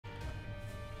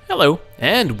Hello,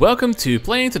 and welcome to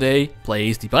Playing Today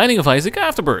Plays The Binding of Isaac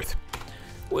Afterbirth.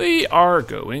 We are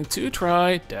going to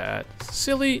try that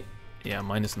silly,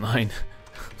 -9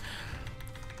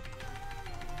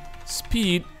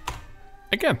 speed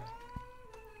again.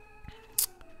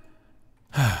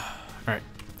 Alright,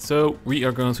 so we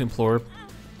are going to implore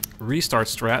restart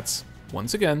strats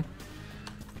once again.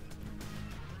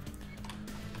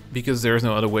 Because there's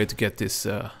no other way to get this,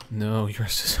 no,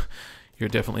 you're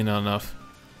definitely not enough.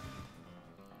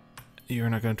 You're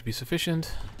not going to be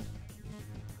sufficient.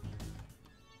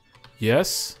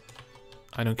 Yes.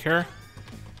 I don't care.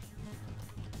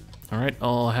 Alright,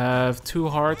 I'll have 2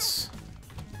 hearts.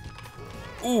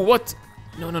 Ooh, what?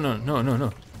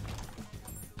 No.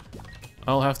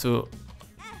 I'll have to...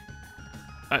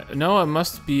 no, I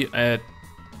must be at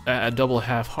a double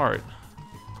half heart.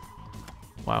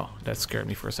 Wow, that scared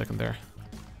me for a second there.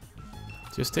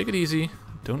 Just take it easy.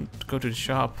 Don't go to the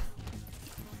shop.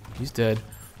 He's dead.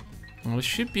 Well, I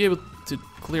should be able to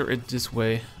clear it this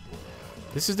way.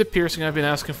 This is the piercing I've been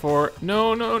asking for.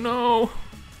 No.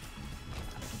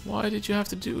 Why did you have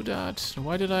to do that?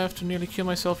 Why did I have to nearly kill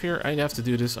myself here? I have to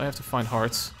do this. I have to find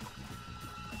hearts.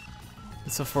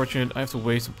 It's unfortunate. I have to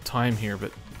waste time here,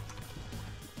 but...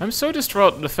 I'm so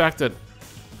distraught at the fact that...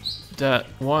 that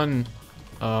one...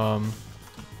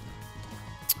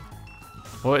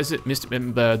 what is it,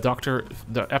 Doctor,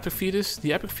 the Epic Fetus?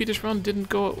 The Epic Fetus run didn't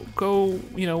go,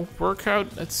 you know, work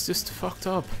out. That's just fucked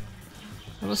up.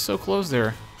 I was so close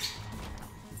there.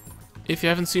 If you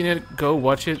haven't seen it, go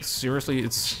watch it. Seriously,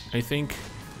 it's, I think,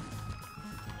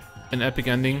 an epic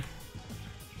ending.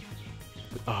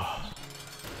 Oh.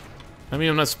 I mean,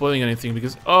 I'm not spoiling anything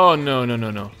because, oh,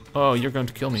 no. Oh, you're going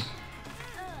to kill me.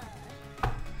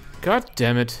 God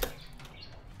damn it.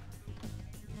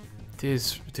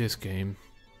 This game.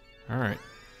 Alright,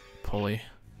 Polly.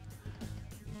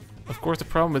 Of course, the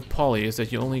problem with Polly is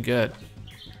that you only get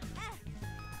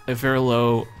a very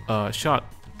low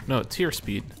tier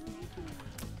speed.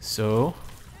 So,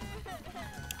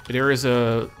 there is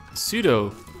a pseudo...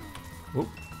 Whoop.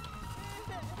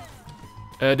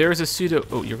 There is a pseudo...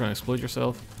 Oh, you're gonna explode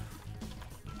yourself.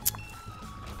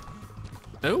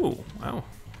 Oh, wow.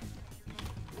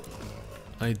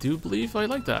 I do believe I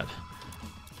like that.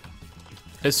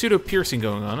 A pseudo piercing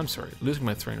going on. I'm sorry, losing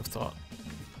my train of thought.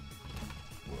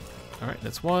 Alright,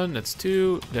 that's 1, that's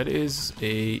 2. That is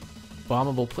a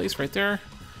bombable place right there.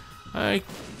 I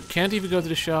can't even go to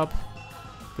the shop,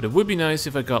 but it would be nice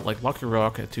if I got like Lucky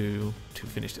Rock to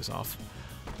finish this off.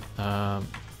 And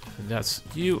that's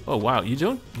you. Oh wow, you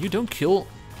don't kill,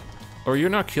 or you're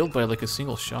not killed by like a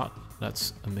single shot.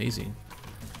 That's amazing.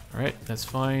 Alright, that's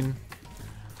fine.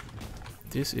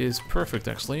 This is perfect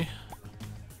actually.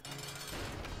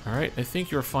 Alright, I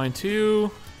think you're fine too.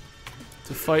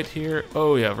 To fight here.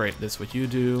 Oh yeah, right, that's what you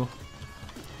do.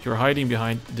 You're hiding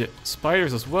behind the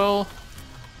spiders as well.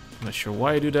 I'm not sure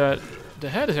why I do that.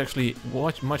 The head is actually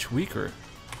much weaker.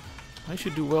 I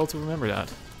should do well to remember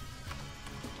that.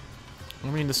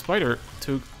 I mean, the spider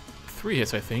took 3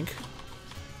 hits, I think.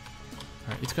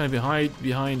 Alright, it's gonna be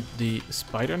behind the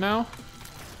spider now.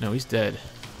 No, he's dead.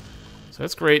 So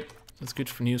that's great. That's good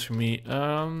for news for me.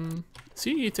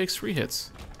 See, he takes 3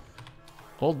 hits.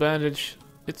 Old bandage.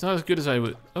 It's not as good as I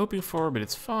was hoping for, but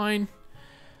it's fine.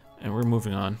 And we're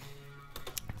moving on.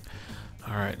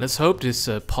 Alright, let's hope this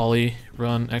Polly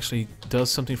run actually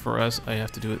does something for us. I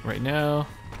have to do it right now.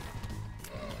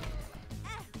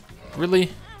 Really?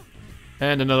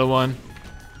 And another one.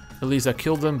 At least I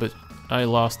killed them, but I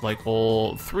lost like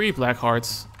all 3 black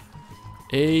hearts.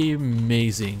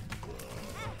 Amazing.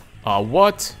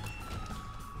 What?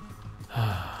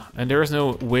 And there is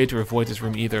no way to avoid this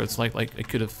room either. It's like I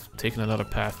could have taken another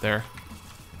path there.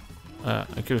 I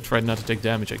could have tried not to take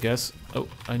damage, I guess. Oh,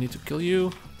 I need to kill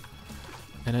you.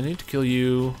 And I need to kill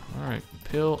you. Alright,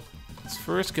 pill. Let's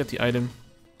first get the item.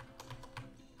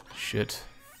 Shit.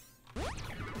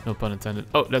 No pun intended.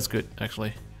 Oh, that's good,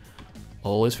 actually.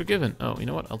 All is forgiven. Oh, you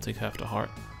know what? I'll take half the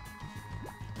heart.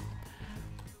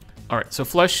 Alright, so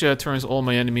flesh turns all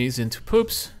my enemies into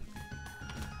poops.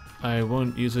 I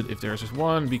won't use it if there's just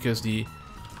 1, because the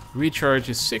recharge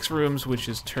is 6 rooms, which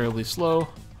is terribly slow.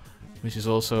 Which is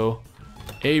also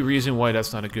a reason why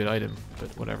that's not a good item,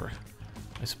 but whatever.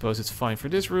 I suppose it's fine for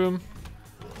this room.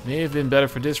 May have been better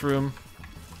for this room.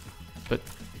 But,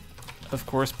 of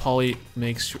course, Polly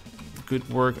makes good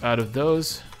work out of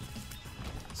those.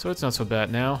 So it's not so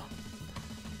bad now.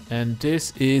 And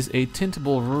this is a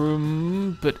tintable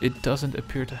room, but it doesn't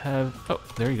appear to have... Oh,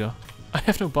 there you go. I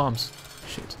have no bombs.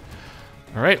 Shit.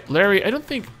 Alright, Larry. I don't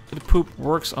think the poop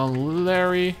works on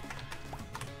Larry.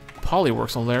 Polly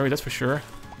works on Larry, that's for sure.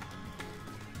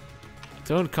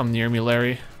 Don't come near me,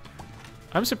 Larry.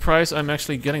 I'm surprised I'm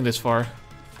actually getting this far.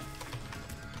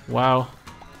 Wow.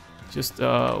 Just,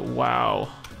 wow.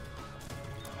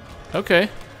 Okay.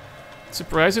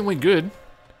 Surprisingly good.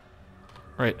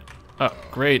 Right. Oh,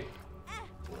 great.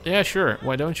 Yeah, sure.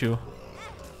 Why don't you?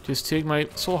 Just take my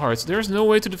soul hearts. There's no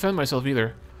way to defend myself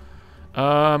either.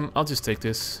 I'll just take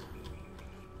this.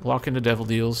 Lock in the devil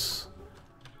deals.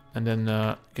 And then,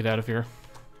 get out of here.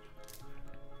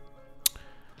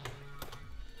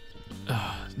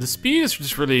 The speed is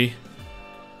just really...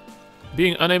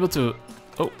 Being unable to...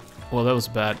 Oh, well, that was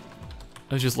bad.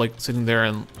 I was just, like, sitting there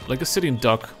and... Like a sitting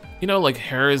duck. You know, like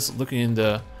hares looking in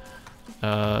the...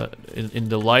 in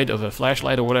the light of a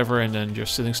flashlight or whatever, and then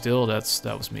just sitting still. That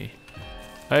was me.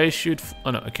 I should...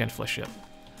 Oh, no, I can't flush yet.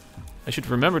 I should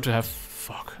remember to have...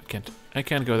 Fuck, I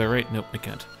can't go there, right? Nope, I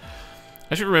can't.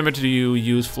 I should remember to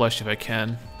use flush if I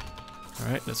can.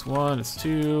 Alright, that's one, that's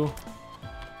two.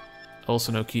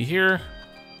 Also no key here.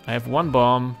 I have one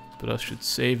bomb, but I should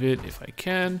save it if I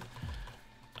can.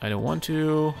 I don't want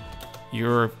to.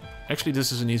 Actually,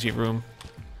 this is an easy room.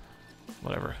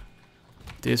 Whatever.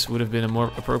 This would have been a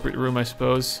more appropriate room, I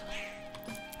suppose.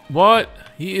 What?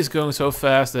 He is going so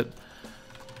fast that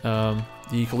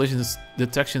the collision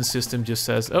detection system just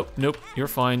says, "Oh, nope, you're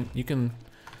fine. You can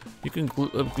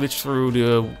glitch through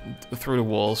the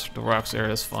walls, the rocks there.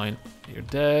 That's fine. You're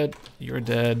dead. You're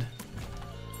dead."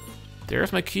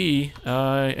 There's my key.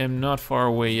 I am not far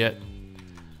away yet.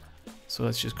 So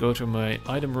let's just go to my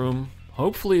item room.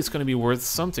 Hopefully it's going to be worth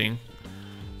something.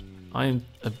 I'm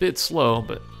a bit slow,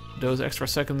 but those extra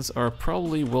seconds are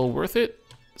probably well worth it.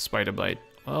 Spider bite.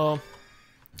 Well,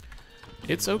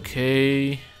 it's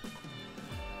okay.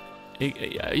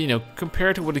 You know,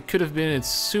 compared to what it could have been, it's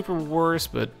super worse,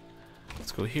 but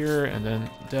let's go here and then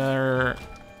there.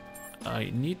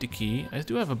 I need the key. I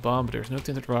do have a bomb, but there's no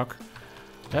tinted rock.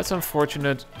 That's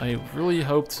unfortunate. I really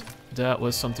hoped that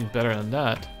was something better than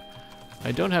that.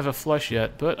 I don't have a flush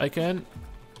yet, but I can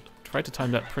try to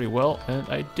time that pretty well, and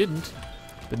I didn't.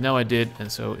 But now I did,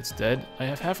 and so it's dead. I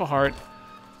have half a heart,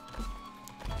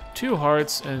 2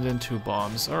 hearts, and then 2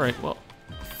 bombs. Alright, well,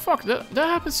 fuck, that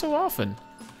happens so often.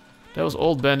 That was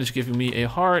old bandage giving me a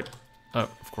heart. Oh,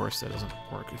 of course, that doesn't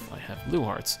work if I have blue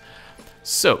hearts.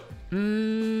 So,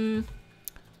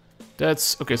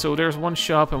 that's... Okay, so there's 1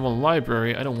 shop and 1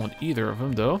 library. I don't want either of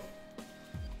them, though.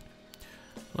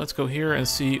 Let's go here and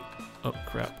see... Oh,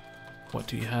 crap. What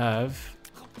do you have?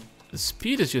 The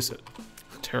speed is just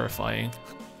terrifying.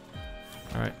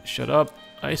 Alright, shut up.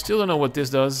 I still don't know what this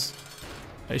does.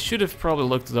 I should have probably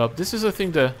looked it up. This is a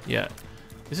thing to... Yeah.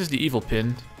 This is the evil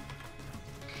pin.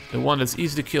 The one that's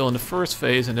easy to kill in the first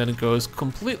phase, and then it goes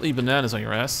completely bananas on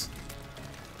your ass.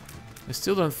 I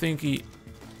still don't think he...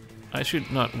 I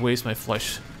should not waste my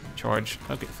flesh charge.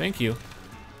 Okay, thank you.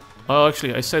 Oh,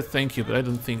 actually, I said thank you, but I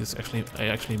don't think it's actually... I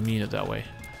actually mean it that way.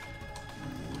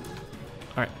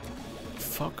 Alright.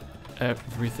 Fuck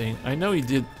everything. I know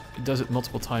he does it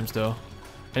multiple times, though.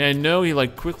 And I know he,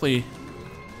 like, quickly...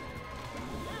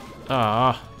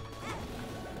 Ah.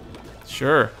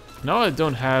 Sure. Now I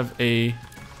don't have any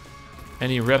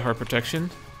red heart protection.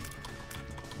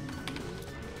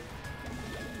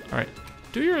 Alright.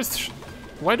 Do your...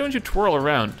 Why don't you twirl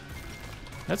around?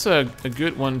 That's a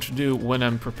good one to do when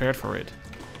I'm prepared for it.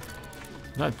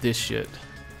 Not this shit.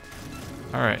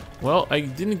 Alright. Well, I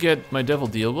didn't get my devil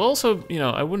deal, but also, you know,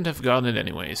 I wouldn't have gotten it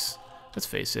anyways. Let's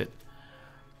face it.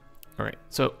 Alright,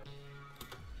 so...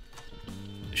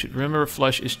 I should remember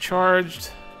flush is charged.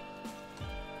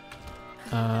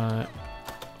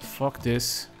 Fuck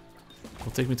this.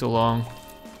 It'll take me too long.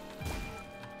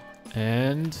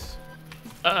 And...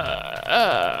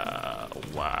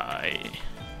 why?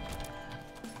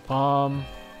 Bomb.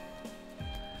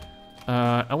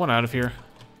 I want out of here.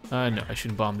 No, I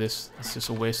shouldn't bomb this. It's just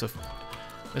a waste of...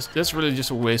 That's really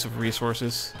just a waste of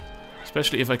resources.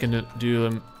 Especially if I can do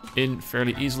them in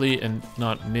fairly easily and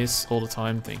not miss all the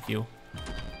time. Thank you.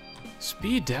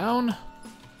 Speed down?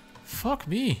 Fuck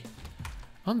me.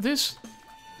 On this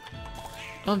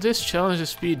challenge, the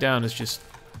speed down is just...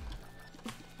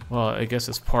 Well, I guess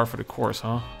it's par for the course,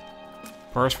 huh?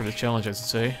 Pars for the challenge, I should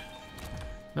say.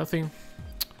 Nothing.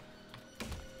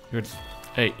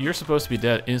 Hey, you're supposed to be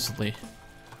dead instantly.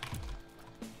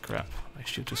 Crap, I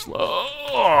shoot too slow.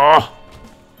 Oh!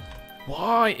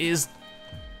 Why is...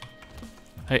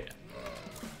 Hey.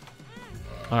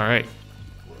 Alright.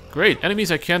 Great,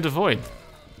 enemies I can't avoid.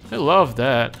 I love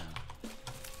that.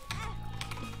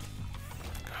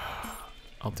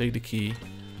 I'll take the key.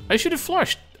 I should have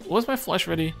flushed. Was my flush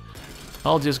ready?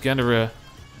 I'll just gather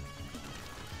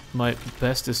my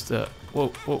bestest... Whoa,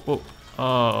 whoa, whoa.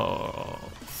 Oh,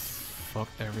 Fuck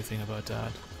everything about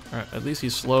that. Alright, at least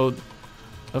he's slowed.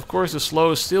 Of course, the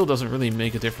slow still doesn't really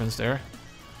make a difference there.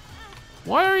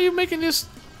 Why are you making this?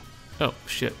 Oh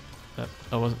shit!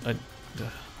 I wasn't.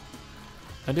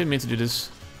 I didn't mean to do this.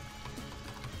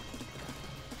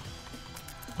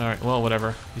 All right. Well,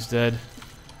 whatever. He's dead.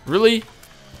 Really?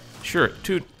 Sure.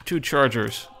 Two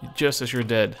chargers. Just as you're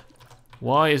dead.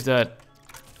 Why is that?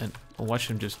 And I'll watch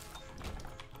him just.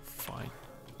 Fine.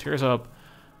 Tears up.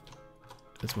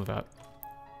 Let's move out.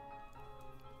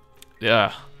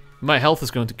 Yeah. My health is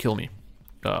going to kill me.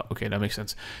 Okay, that makes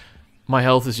sense. My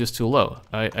health is just too low.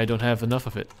 I don't have enough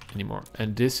of it anymore.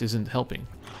 And this isn't helping.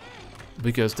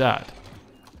 Because that.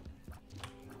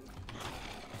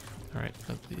 Alright,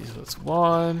 that's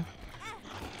one.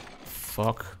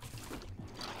 Fuck.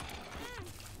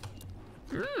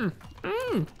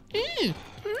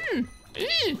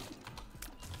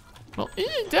 Well,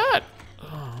 that.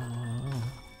 Oh.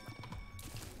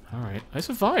 Alright, I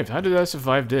survived. How did I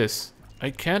survive this? I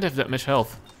can't have that much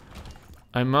health.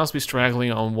 I must be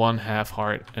straggling on 1/2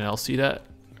 heart, and I'll see that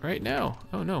right now.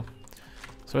 Oh no.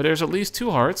 So there's at least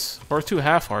 2 hearts, or 2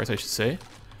 half hearts, I should say.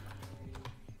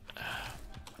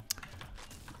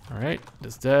 Alright,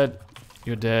 that's dead.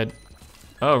 You're dead.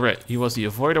 Oh, right. He was the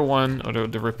avoider one, or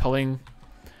the repelling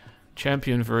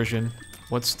champion version.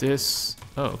 What's this?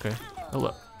 Oh, okay.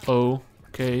 Hello.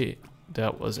 Okay.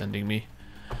 That was ending me.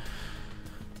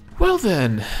 Well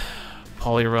then.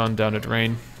 Poly run down the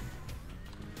drain.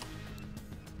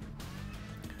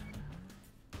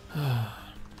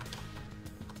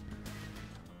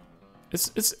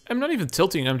 I'm not even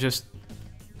tilting, I'm just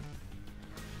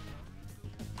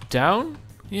down,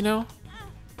 you know?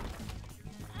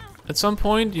 At some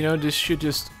point, you know, this should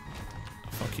just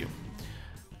fuck you.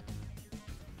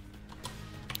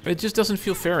 It just doesn't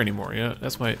feel fair anymore, yeah?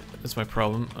 That's my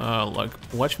problem. Like,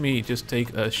 watch me just take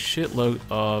a shitload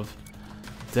of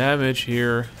damage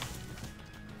here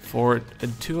for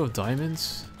 2 of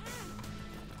diamonds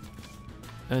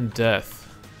and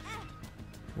death.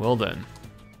 Well then.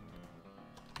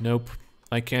 Nope,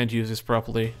 I can't use this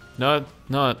properly. Not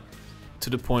to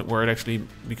the point where it actually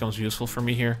becomes useful for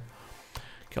me here.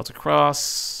 Celtic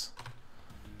Cross.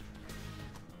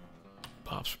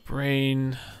 Bob's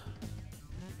Brain.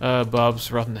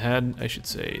 Bob's Rotten Head, I should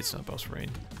say. It's not Bob's Brain.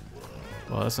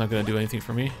 Well, that's not gonna do anything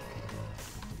for me.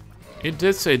 It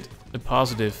did say a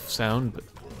positive sound, but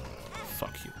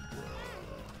fuck you.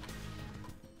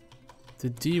 The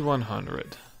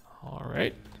D100.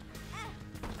 Alright.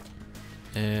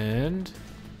 And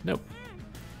nope.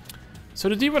 So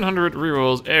the D100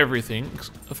 rerolls everything.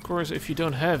 Of course, if you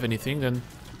don't have anything, then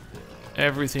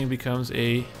everything becomes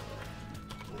a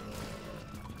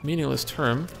meaningless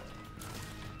term.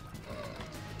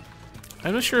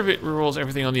 I'm not sure if it rerolls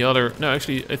everything on the other. No,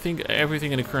 actually, I think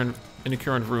everything in the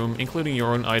current room, including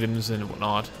your own items and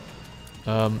whatnot,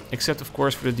 except of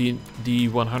course for the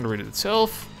D100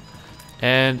 itself,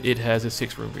 and it has a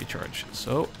 6-room recharge.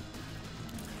 So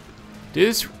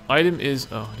this item is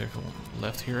there's one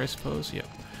left here, I suppose.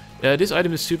 Yeah, this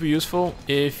item is super useful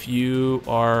if you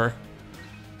are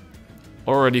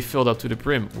already filled up to the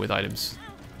brim with items,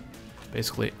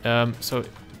 basically. So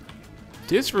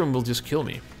this room will just kill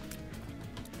me.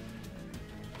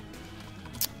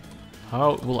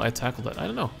 How will I tackle that? I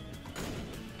don't know.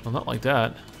 Well, not like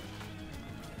that.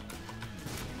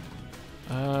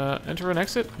 Enter and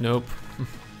exit? Nope.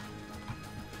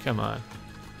 Come on.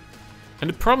 And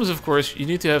the problem is, of course, you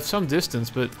need to have some distance,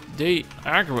 but they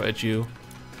aggro at you.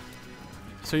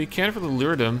 So you can't really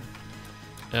lure them.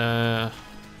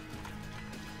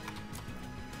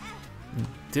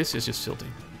 This is just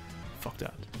tilting. Fuck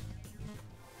that.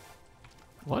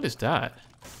 What is that?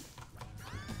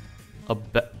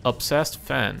 Obsessed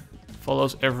fan.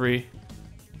 Follows every...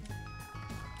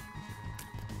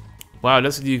 Wow,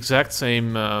 that's the exact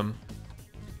same...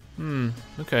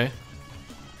 okay.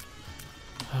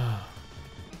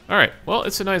 Alright, well,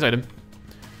 it's a nice item.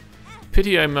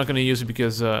 Pity I'm not going to use it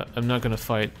because I'm not going to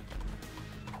fight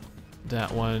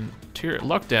that one.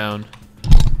 Lockdown.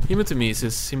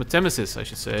 Hematemesis, I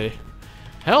should say.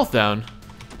 Health down.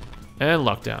 And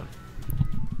lockdown.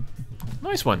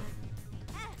 Nice one.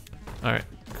 Alright,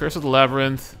 Curse of the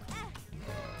Labyrinth.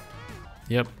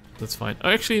 Yep, that's fine.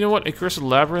 Oh, actually, you know what? A Curse of the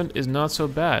Labyrinth is not so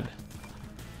bad.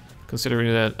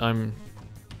 Considering that I'm...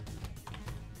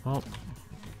 Well,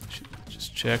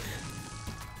 just check.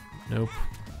 Nope.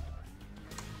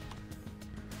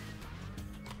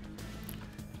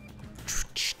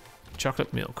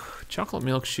 Chocolate milk. Chocolate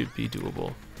milk should be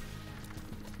doable.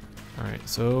 Alright,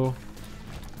 so...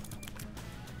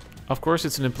 Of course,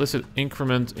 it's an implicit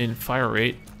increment in fire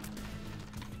rate.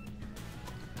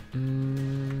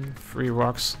 free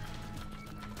rocks.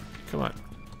 Come on.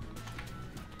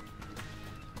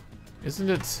 Isn't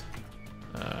it?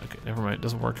 Okay, never mind. It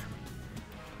doesn't work.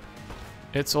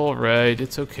 It's alright.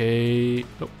 It's okay.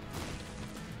 Oh.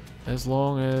 As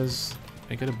long as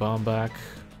I get a bomb back.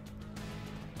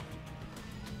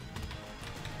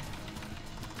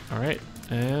 Alright,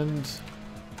 and...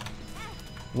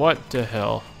 What the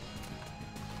hell?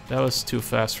 That was too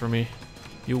fast for me.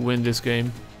 You win this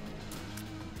game.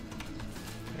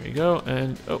 There you go,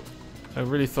 and... Oh, I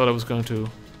really thought I was going to...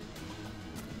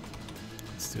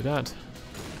 Let's do that.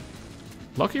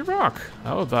 Lucky Rock!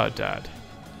 How about that?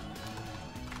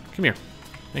 Come here.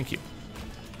 Thank you.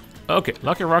 Okay,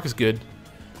 Lucky Rock is good.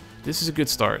 This is a good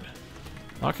start.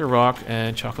 Lucky Rock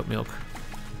and chocolate milk.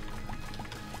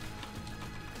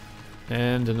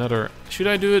 And another... Should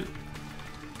I do it?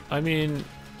 I mean,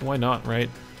 why not, right?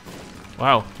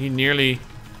 Wow, he nearly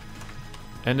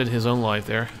ended his own life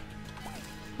there.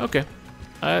 Okay.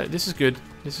 This is good.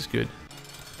 This is good.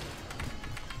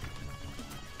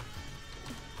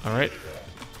 Alright.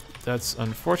 That's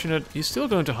unfortunate. He's still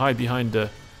going to hide behind the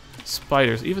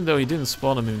spiders, even though he didn't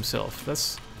spawn them himself.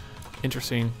 That's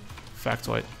interesting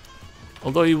factoid.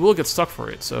 Although he will get stuck for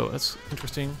it, so that's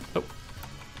interesting. Oh.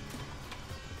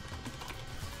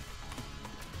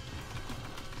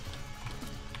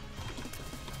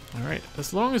 Alright,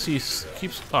 as long as he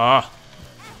keeps... Ah!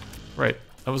 Right.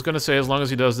 I was gonna say as long as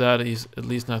he does that, he's at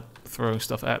least not throwing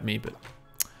stuff at me, but...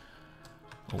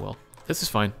 Oh well. This is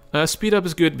fine. Speed up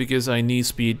is good because I need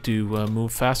speed to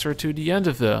move faster to the end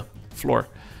of the floor.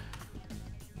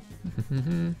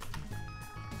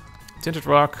 Tinted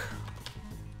rock.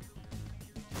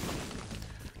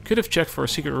 Could have checked for a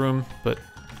secret room, but...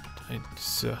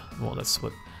 well, that's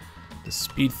what the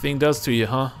speed thing does to you,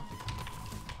 huh?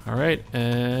 Alright,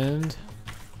 and...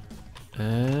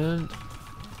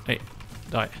 Hey,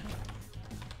 die.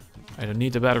 I don't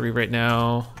need the battery right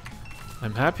now.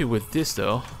 I'm happy with this,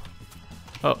 though.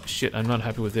 Oh, shit, I'm not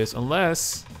happy with this.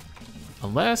 Unless...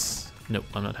 Nope,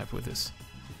 I'm not happy with this.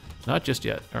 Not just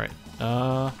yet. Alright.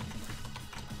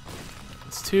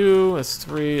 That's 2, that's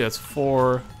 3, that's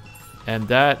 4. And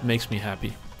that makes me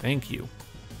happy. Thank you.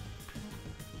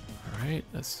 Alright,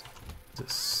 that's...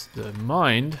 the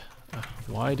mind...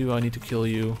 why do I need to kill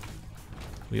you?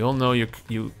 We all know you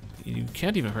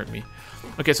can't even hurt me.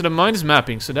 Okay, so the mind is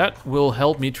mapping, so that will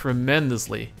help me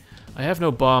tremendously. I have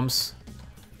no bombs,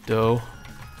 though.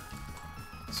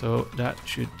 So that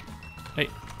should... Hey,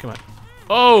 come on.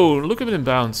 Oh, look at him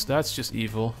bounce. That's just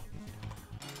evil.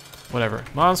 Whatever.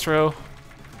 Monstro.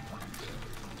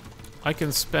 I can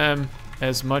spam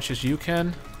as much as you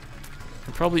can.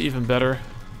 And probably even better.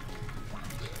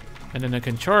 And then I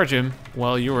can charge him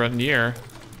while you're in the air.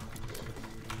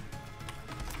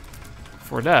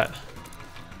 For that.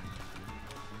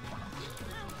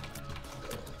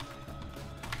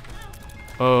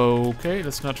 Okay,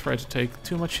 let's not try to take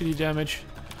too much shitty damage.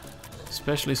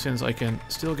 Especially since I can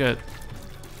still get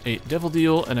a devil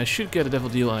deal. And I should get a devil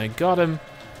deal and I got him.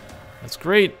 That's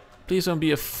great. Please don't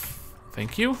be a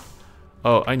thank you.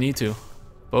 Oh, I need to.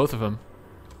 Both of them.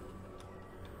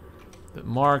 The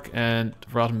Mark and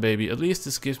Rotten Baby. At least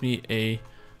this gives me a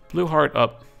blue heart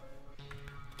up.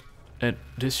 And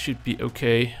this should be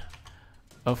okay.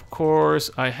 Of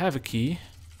course, I have a key.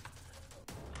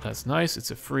 That's nice.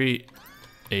 It's a free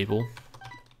able.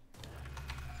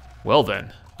 Well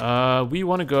then. We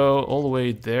want to go all the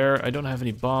way there. I don't have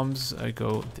any bombs. I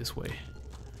go this way.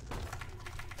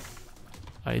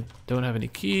 I don't have any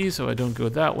keys, so I don't go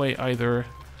that way either.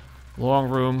 Long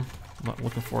room. I'm not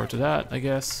looking forward to that, I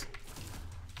guess.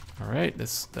 Alright,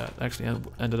 that actually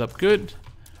ended up good.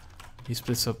 He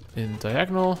splits up in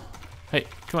diagonal. Hey,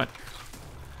 come on.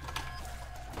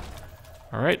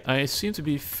 Alright, I seem to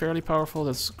be fairly powerful.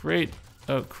 That's great.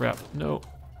 Oh, crap. No.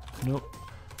 No.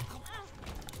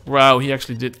 Wow, he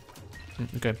actually did...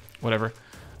 Okay, whatever.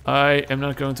 I am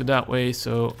not going to that way,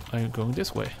 so I'm going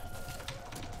this way.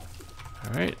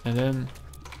 Alright, and then...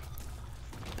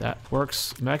 That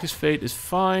works. Magus Fate is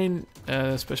fine,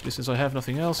 especially since I have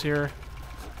nothing else here.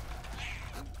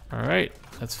 Alright,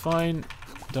 that's fine.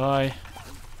 Die.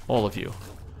 All of you.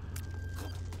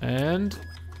 And...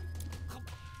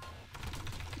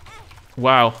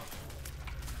 Wow.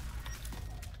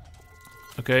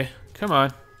 Okay, come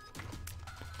on.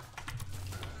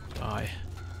 Die.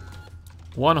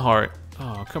 One heart.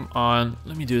 Oh, come on.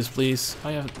 Let me do this, please.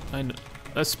 I have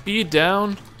a speed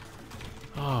down.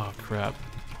 Oh, crap.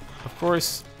 Of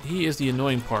course, he is the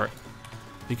annoying part.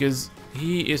 Because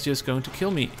he is just going to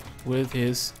kill me with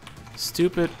his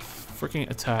stupid freaking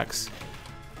attacks.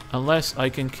 Unless I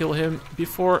can kill him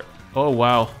before... Oh,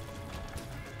 wow.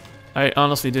 I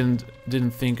honestly didn't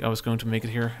didn't think I was going to make it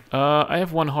here. I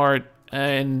have 1 heart,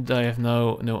 and I have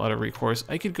no other recourse.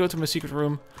 I could go to my secret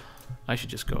room. I should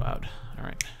just go out.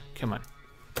 Alright, come on.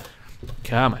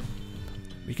 Come on.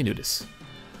 We can do this.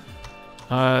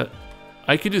 I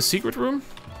could do secret room.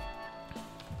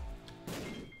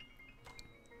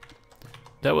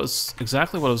 That was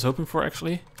exactly what I was hoping for,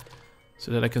 actually.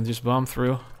 So that I can just bomb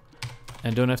through.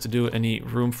 And don't have to do any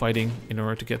room fighting in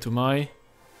order to get to my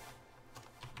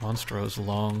Monstros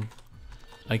long.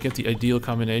 I get the ideal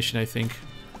combination, I think.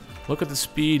 Look at the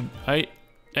speed.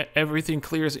 Everything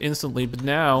clears instantly, but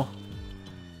now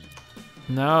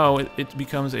it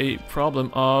becomes a problem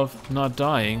of not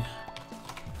dying.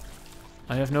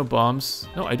 I have no bombs.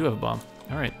 No, I do have a bomb.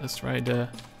 Alright, let's try the...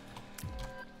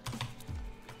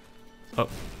 Oh,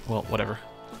 well, whatever.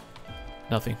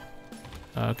 Nothing.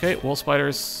 Okay, wall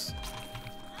spiders.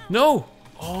 No!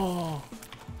 Oh!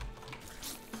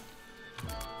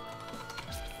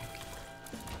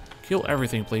 Kill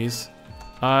everything, please.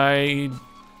 I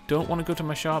don't want to go to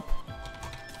my shop.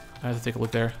 I have to take a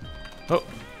look there. Oh!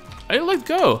 I let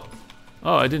go!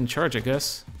 Oh, I didn't charge, I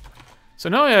guess. So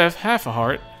now I have half a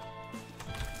heart.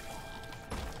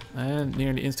 And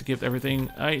nearly insta-gift everything.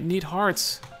 I need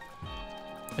hearts.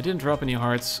 I didn't drop any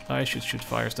hearts. I should shoot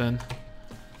fires then.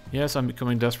 Yes, I'm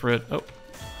becoming desperate. Oh.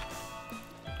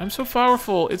 I'm so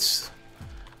powerful. It's...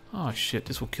 Oh shit,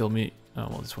 this will kill me. Oh,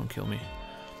 well, this won't kill me.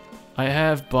 I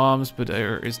have bombs, but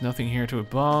there is nothing here to a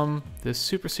bomb. The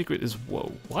super secret is...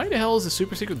 Whoa. Why the hell is the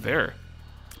super secret there?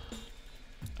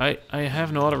 I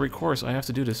have no other recourse. I have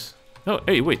to do this. No,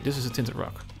 hey, wait. This is a tinted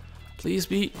rock. Please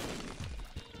be...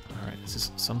 Alright, this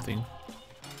is something.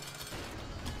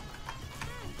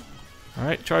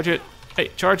 Alright, charge it. Hey,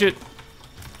 charge it.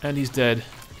 And he's dead.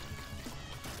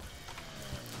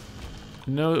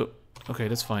 No. Okay,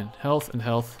 that's fine. Health and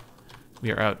health.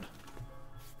 We are out.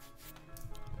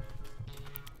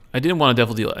 I didn't want a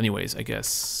devil deal anyways, I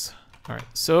guess. Alright,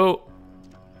 so...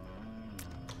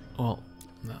 Well,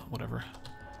 no, whatever.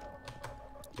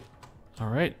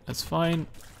 Alright, that's fine.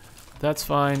 That's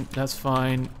fine. That's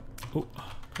fine. Oh,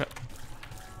 crap.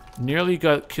 Nearly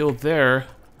got killed there.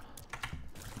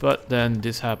 But then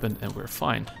this happened and we're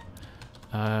fine.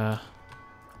 I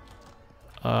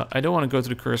don't want to go to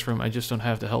the curse room. I just don't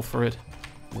have the health for it.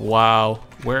 Wow.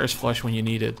 Where is flush when you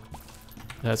need it?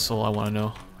 That's all I want to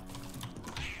know.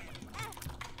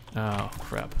 Oh,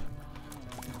 crap.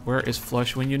 Where is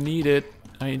flush when you need it?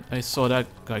 I saw that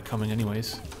guy coming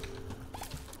anyways.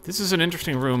 This is an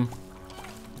interesting room.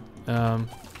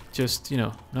 Just, you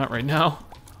know, not right now.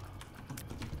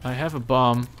 I have a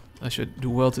bomb. I should do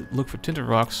well to look for tinted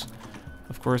rocks.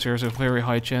 Of course, there's a very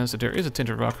high chance that there is a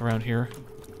tinted rock around here.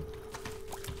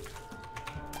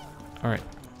 Alright,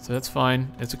 so that's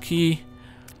fine. It's a key.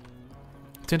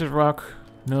 Tinted rock.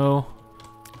 No.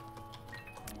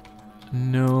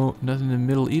 No, nothing in the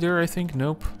middle either, I think.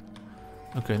 Nope.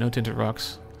 Okay, no tinted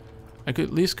rocks. I could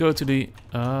at least go to the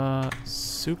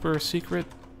super secret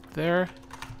there.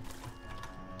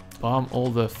 Bomb all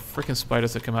the freaking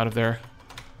spiders that come out of there.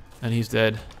 And he's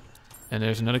dead. And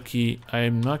there's another key.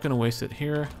 I'm not going to waste it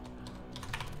here.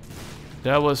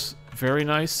 That was very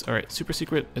nice. Alright, super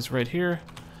secret is right here.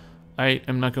 I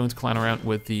am not going to clown around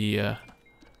with the...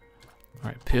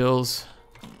 Alright, pills.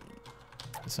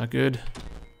 That's not good.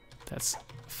 That's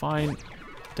fine.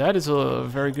 That is a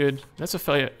very good... That's a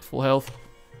full health.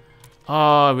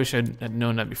 Oh, I wish I had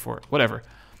known that before. Whatever.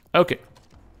 Okay.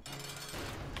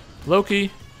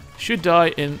 Loki should die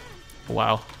in...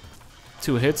 Wow.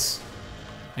 2 hits.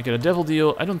 I get a devil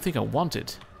deal. I don't think I want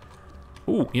it.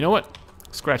 Ooh, you know what?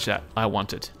 Scratch that. I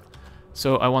want it.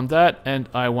 So I want that, and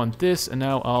I want this, and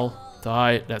now I'll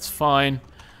die. That's fine.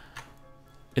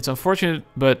 It's unfortunate,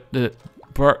 but the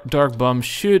dark bum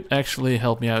should actually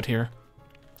help me out here.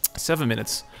 7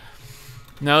 minutes.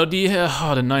 Now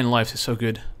the 9 lives is so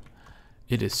good.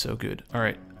 It is so good. All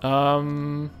right.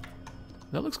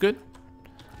 That looks good.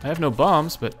 I have no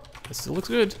bombs, but that still looks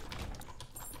good.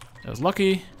 That was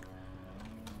lucky.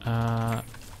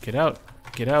 Get out.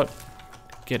 Get out.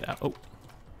 Get out. Oh.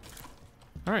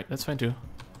 All right, that's fine too.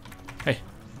 Hey.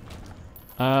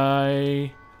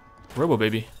 Robo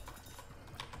baby.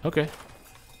 Okay.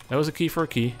 That was a key for a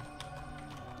key.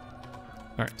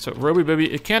 Alright, so Robo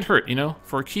baby, it can't hurt, you know?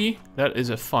 For a key, that is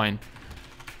a fine.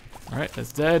 Alright,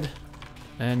 that's dead.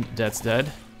 And that's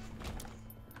dead.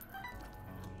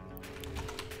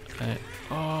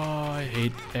 Oh, I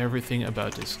hate everything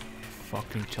about this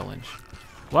fucking challenge.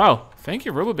 Wow, thank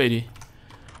you, Robo baby.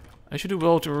 I should do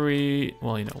well to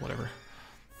well, you know, whatever.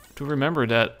 To remember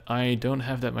that I don't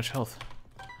have that much health.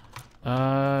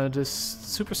 This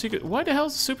super secret. Why the hell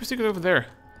is the super secret over there?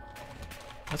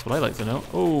 That's what I like to know.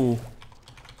 Oh,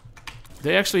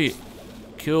 They actually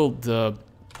killed the...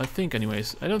 I think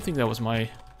anyways. I don't think that was my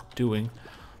doing.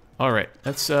 Alright,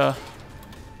 let's come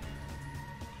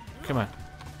on.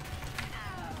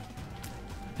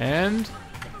 And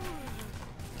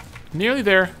nearly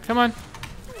there. Come on.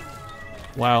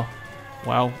 Wow.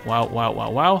 Wow, wow, wow,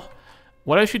 wow, wow.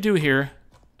 What I should do here,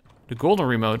 the golden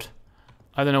remote,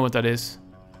 I don't know what that is.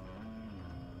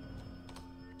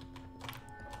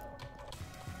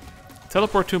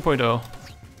 Teleport 2.0.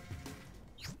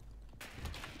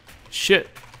 Shit.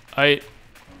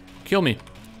 Kill me.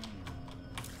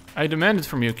 I demand it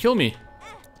from you. Kill me.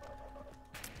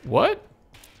 What?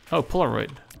 Oh,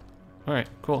 Polaroid. Alright,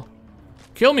 cool.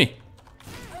 Kill me!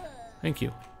 Thank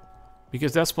you.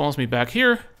 Because that spawns me back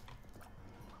here.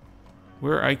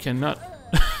 Where I cannot...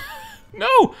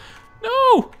 No!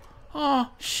 No! Oh,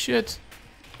 shit.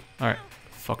 Alright,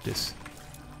 fuck this.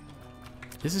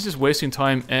 This is just wasting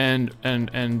time and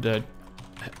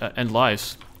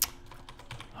lives.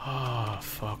 Oh,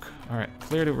 fuck. Alright,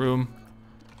 clear the room.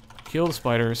 Kill the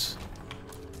spiders.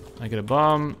 I get a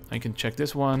bomb. I can check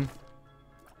this one.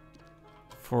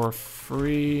 For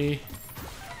free.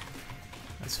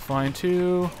 That's fine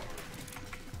too.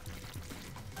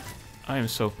 I am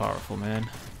so powerful, man.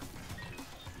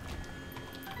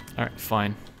 Alright,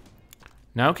 fine.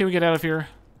 Now can we get out of here?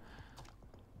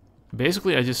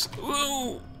 Basically, I just...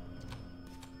 Ooh!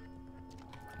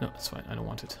 No, it's fine. I don't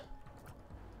want it.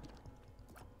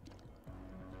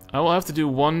 I will have to do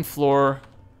one floor...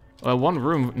 one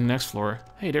room in the next floor.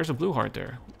 Hey, there's a blue heart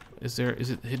there. Is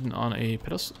it hidden on a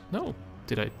pedestal? No.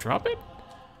 Did I drop it?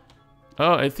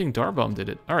 Oh, I think Darbomb did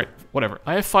it. Alright, whatever.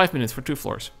 I have 5 minutes for 2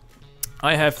 floors.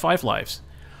 I have 5 lives.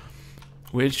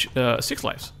 Which, 6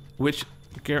 lives. Which,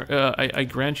 I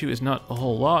grant you is not a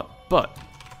whole lot, but...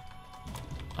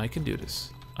 I can do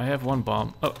this. I have 1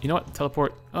 bomb. Oh, you know what?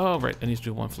 Teleport. Oh, right. I need to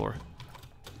do 1 floor.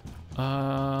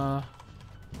 I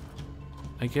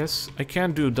guess I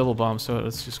can do a double bomb, so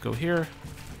let's just go here.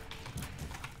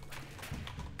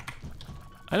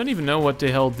 I don't even know what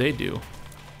the hell they do.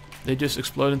 They just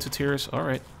explode into tears.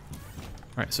 Alright.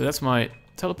 Alright, so that's my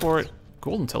teleport.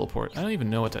 Golden teleport. I don't even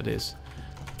know what that is.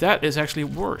 That is actually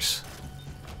worse.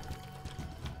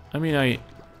 I mean, I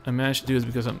managed to do this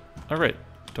because I'm... Alright,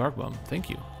 Dark Bomb. Thank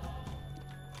you.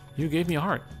 You gave me a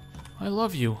heart. I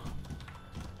love you.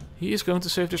 He is going to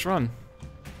save this run.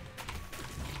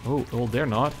 Oh, well, they're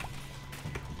not.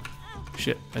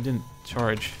 Shit, I didn't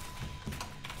charge.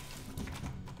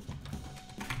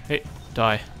 Hey,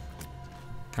 die.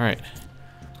 Alright.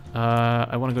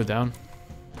 I want to go down.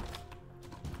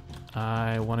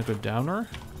 I want to go downer.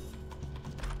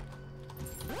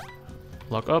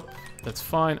 Lock up. That's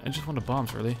fine. I just want the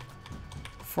bombs, really.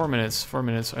 4 minutes. 4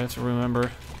 minutes. I have to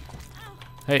remember.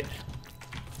 Hey.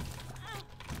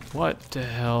 What the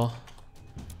hell?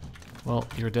 Well,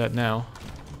 you're dead now.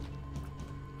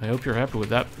 I hope you're happy with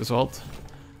that result.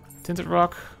 Tinted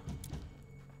rock.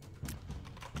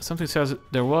 Something says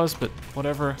there was, but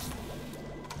whatever.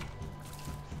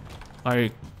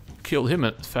 I killed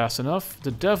him fast enough.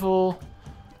 The devil.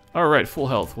 Alright, full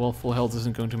health. Well, full health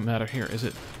isn't going to matter here, is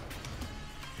it?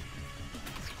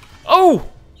 Oh!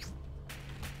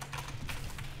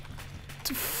 What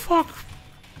the fuck?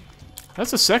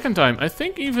 That's the second time. I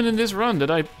think even in this run that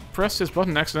I pressed this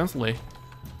button accidentally.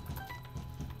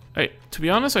 Hey, to be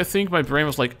honest, I think my brain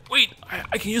was like, wait,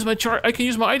 I can use my chart, I can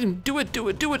use my item, do it, do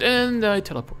it, do it, and I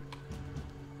teleport.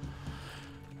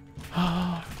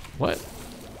 What?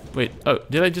 Wait, oh,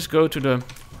 did I just go to the...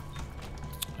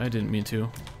 I didn't mean to.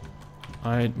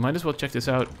 I might as well check this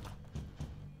out.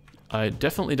 I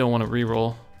definitely don't want to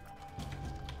reroll.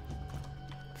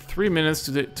 3 minutes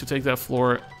to take that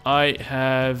floor. I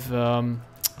have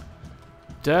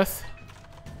death.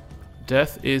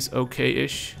 Death is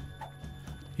okay-ish.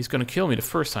 He's gonna kill me the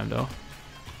first time though.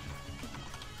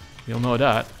 You'll know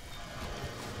that.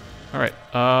 Alright,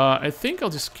 I think I'll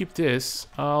just keep this.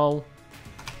 I'll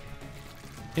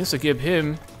insta-gib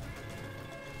him.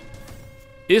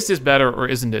 Is this better or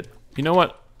isn't it? You know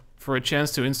what? For a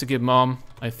chance to insta-gib mom,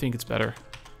 I think it's better.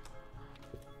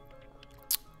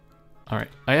 Alright,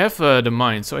 I have the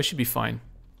mine, so I should be fine.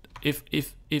 If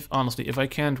honestly, if I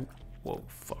can't... Whoa,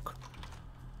 fuck.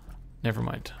 Never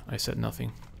mind, I said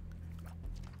nothing.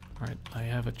 Alright, I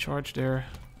have a charge there.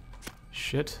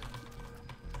 Shit.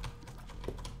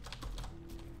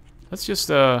 Let's just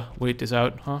wait this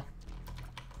out, huh?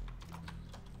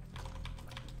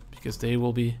 Because they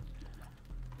will be...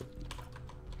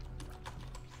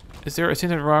 Is there a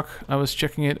tinted rock? I was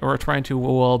checking it or trying to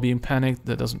while being panicked.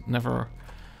 That doesn't never...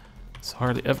 It's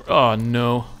hardly ever... Oh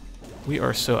no. We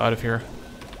are so out of here.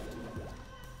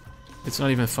 It's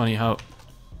not even funny how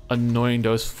annoying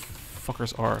those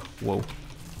fuckers are. Whoa.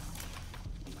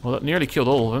 Well, that nearly killed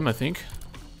all of them, I think.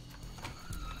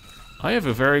 I have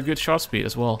a very good shot speed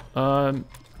as well.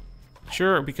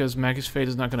 Sure, because Maggie's Fate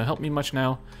is not going to help me much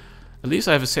now. At least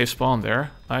I have a safe spawn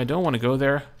there. I don't want to go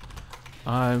there.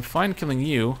 I'm fine killing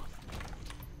you.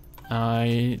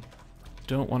 I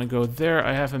don't want to go there.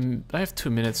 I have 2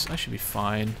 minutes. I should be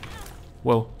fine.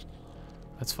 Whoa.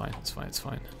 That's fine. That's fine. It's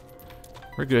fine.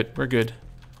 We're good. We're good.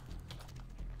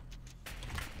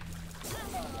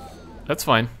 That's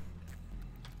fine.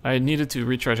 I needed to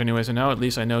recharge anyway, so now at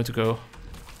least I know to go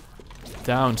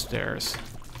downstairs.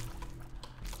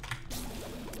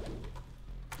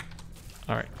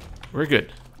 Alright. We're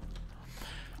good.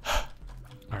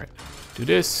 Alright. Do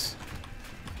this.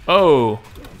 Oh!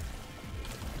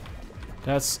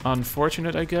 That's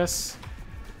unfortunate, I guess.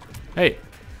 Hey!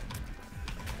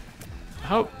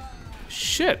 How?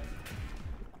 Shit!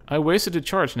 I wasted a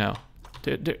charge now.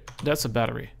 That's a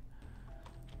battery.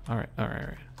 Alright, alright,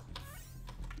 alright.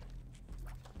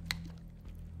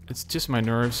 It's just my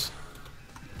nerves.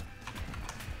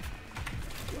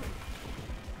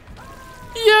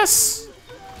 Yes!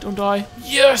 Don't die.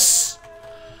 Yes!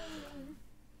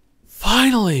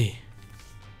 Finally!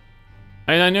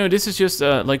 And I know this is just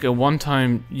like a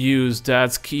one-time use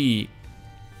dad's key.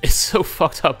 It's so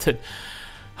fucked up that...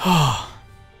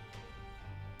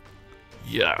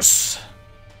 Yes!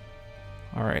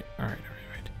 Alright, alright,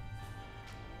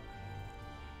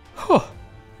 alright, alright.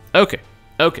 Okay,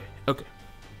 okay, okay.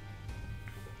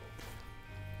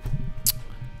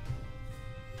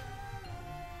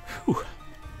 Whew.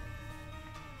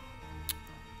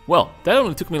 Well, that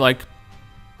only took me like,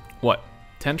 what,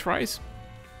 10 tries?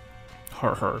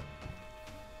 Her.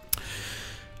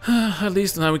 At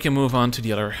least now we can move on to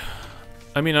the other.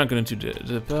 I mean, I'm not going to do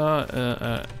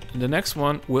the next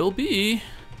one will be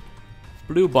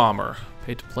Blue Bomber.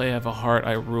 Pay to play, have a heart,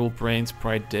 I rule, brains,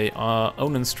 pride day,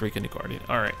 Onan streak, and the guardian.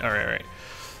 Alright, alright, alright.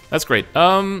 That's great.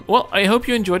 Well, I hope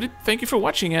you enjoyed it. Thank you for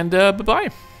watching, and bye-bye.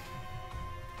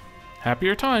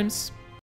 Happier times.